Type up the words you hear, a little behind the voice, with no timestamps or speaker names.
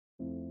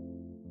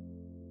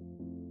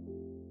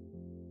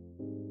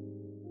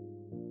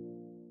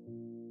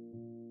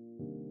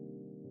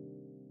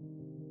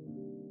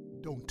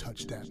Don't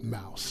touch that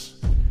mouse.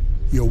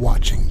 You're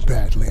watching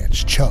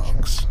Badlands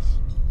Chugs.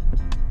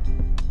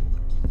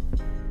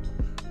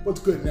 What's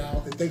good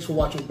now? And thanks for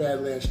watching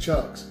Badlands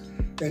Chugs.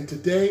 And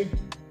today,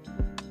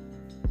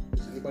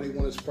 does anybody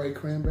want a Sprite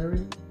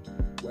Cranberry?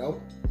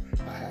 Well,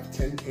 I have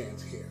 10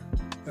 cans here.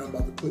 And I'm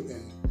about to put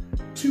in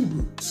 2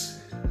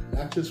 boots.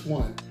 Not just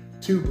one,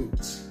 2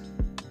 boots.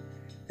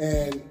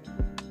 And,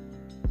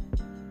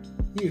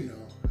 you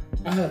know,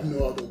 I have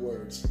no other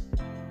words.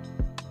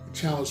 The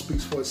challenge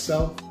speaks for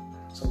itself,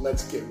 so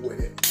let's get with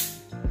it.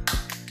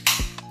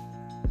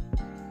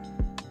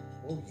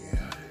 Oh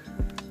yeah.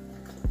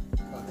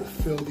 About to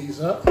fill these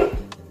up.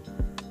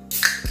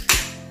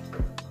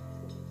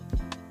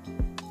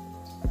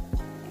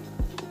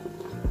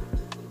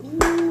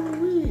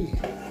 Ooh-wee.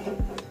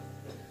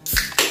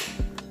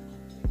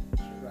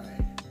 That's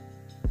right.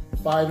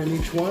 5 in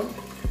each one.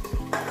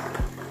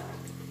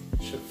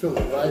 Should fill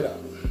it right up.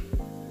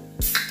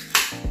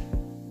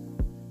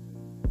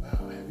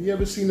 Wow, have you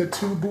ever seen a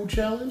 2-boot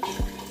challenge?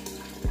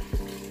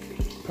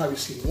 Probably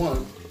seen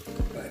one,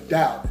 but I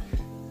doubt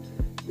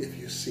if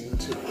you've seen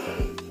 2.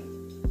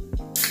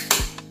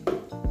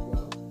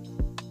 Well,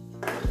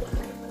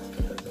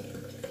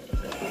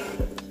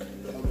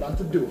 I'm about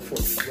to do it for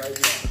you right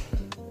now.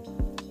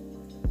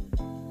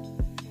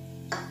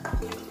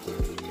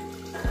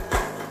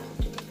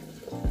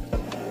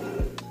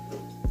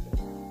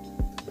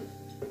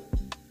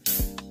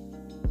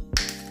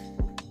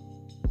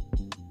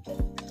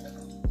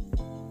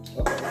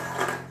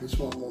 This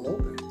one won't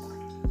open.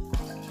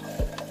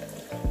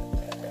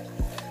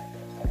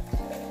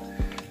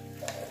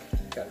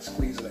 Gotta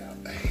squeeze it out.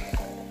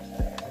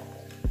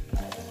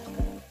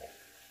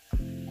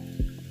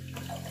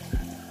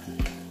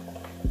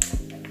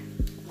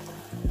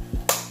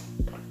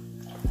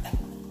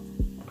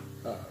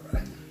 All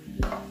right.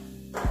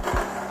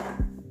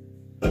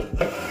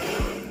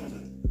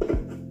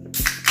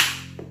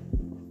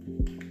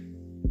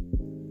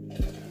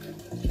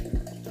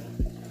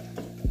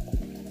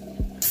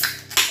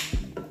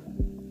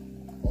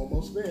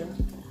 Almost there.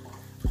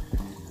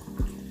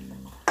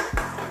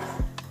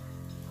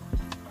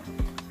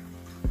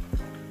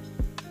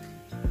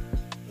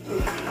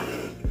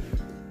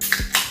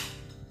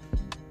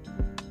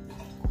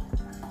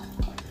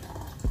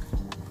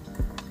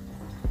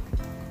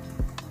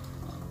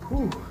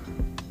 Whew.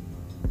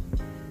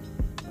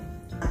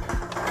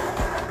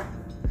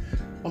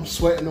 I'm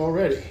sweating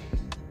already.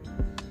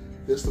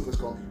 This looks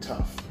gonna be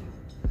tough.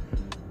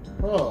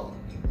 Oh,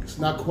 it's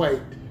not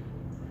quite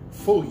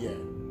full yet.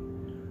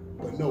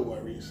 But no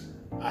worries,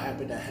 I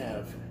happen to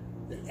have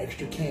an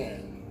extra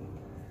can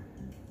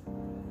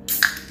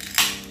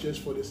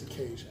just for this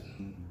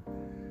occasion.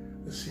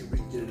 Let's see if we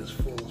can get it as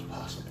full as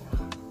possible.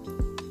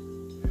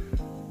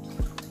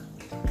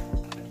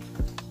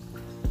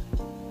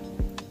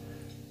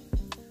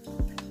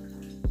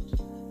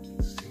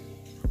 Let's see.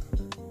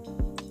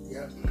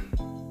 Yep.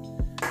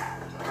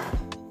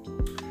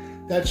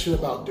 That should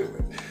about do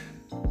it.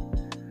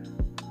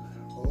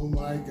 Oh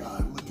my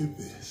God, look at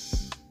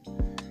this.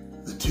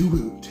 The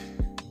 2-boot.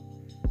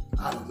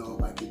 I don't know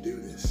if I can do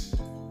this.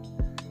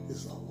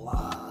 There's a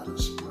lot of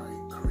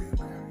Sprite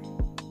Cranberry.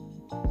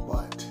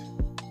 But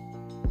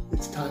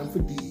it's time for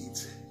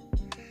deeds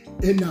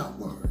and not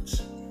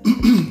words.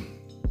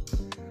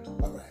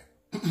 All right.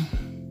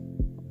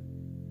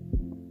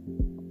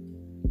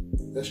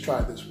 Let's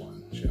try this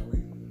one, shall we?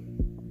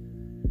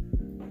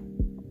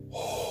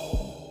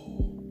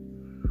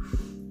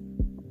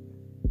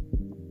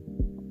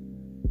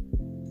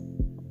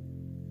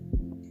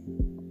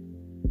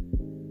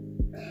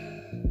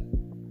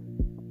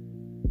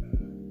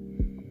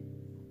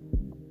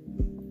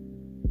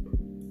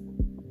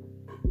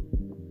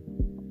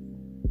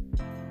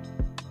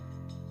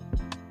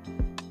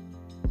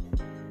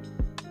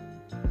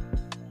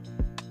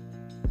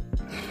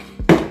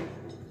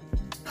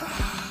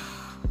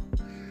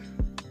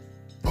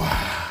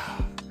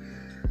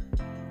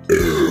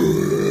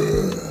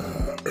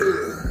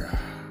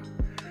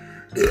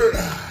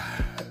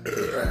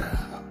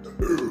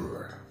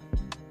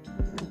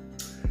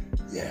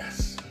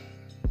 Yes.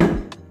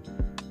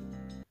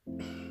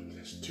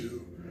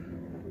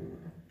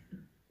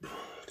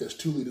 There's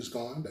 2 liters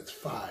gone. That's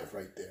 5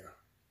 right there.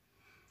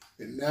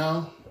 And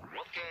now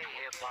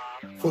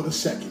for the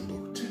second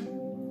boot.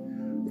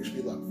 Wish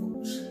me luck,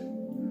 folks.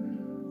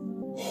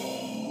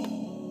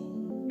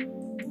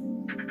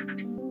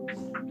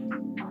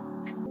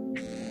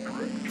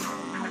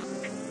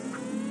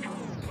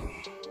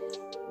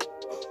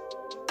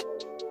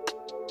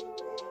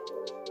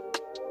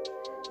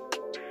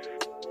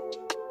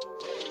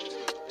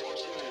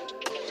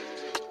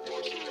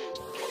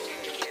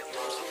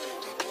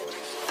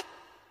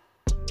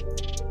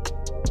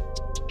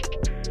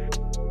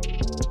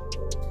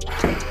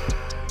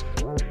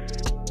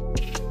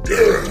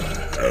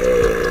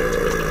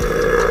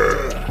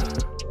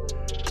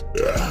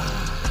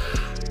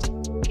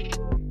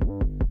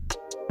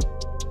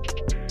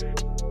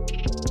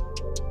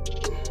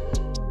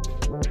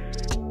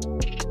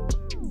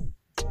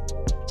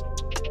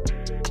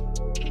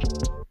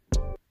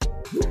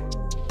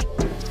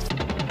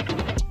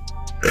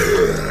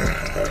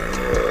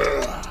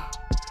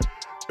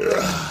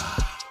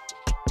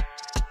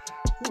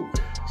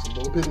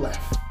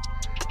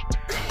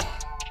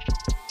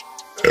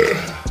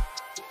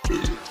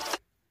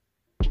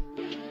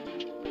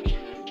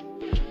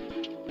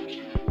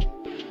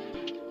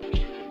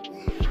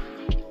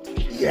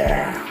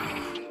 Yeah.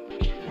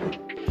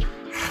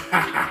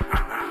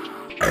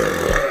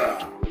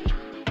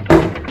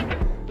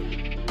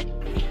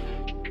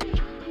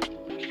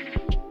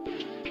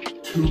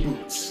 Two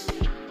boots,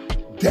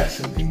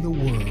 decimating the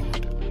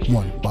world,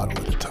 one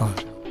bottle at a time.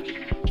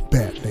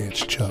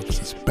 Badlands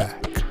Chugs is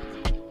back.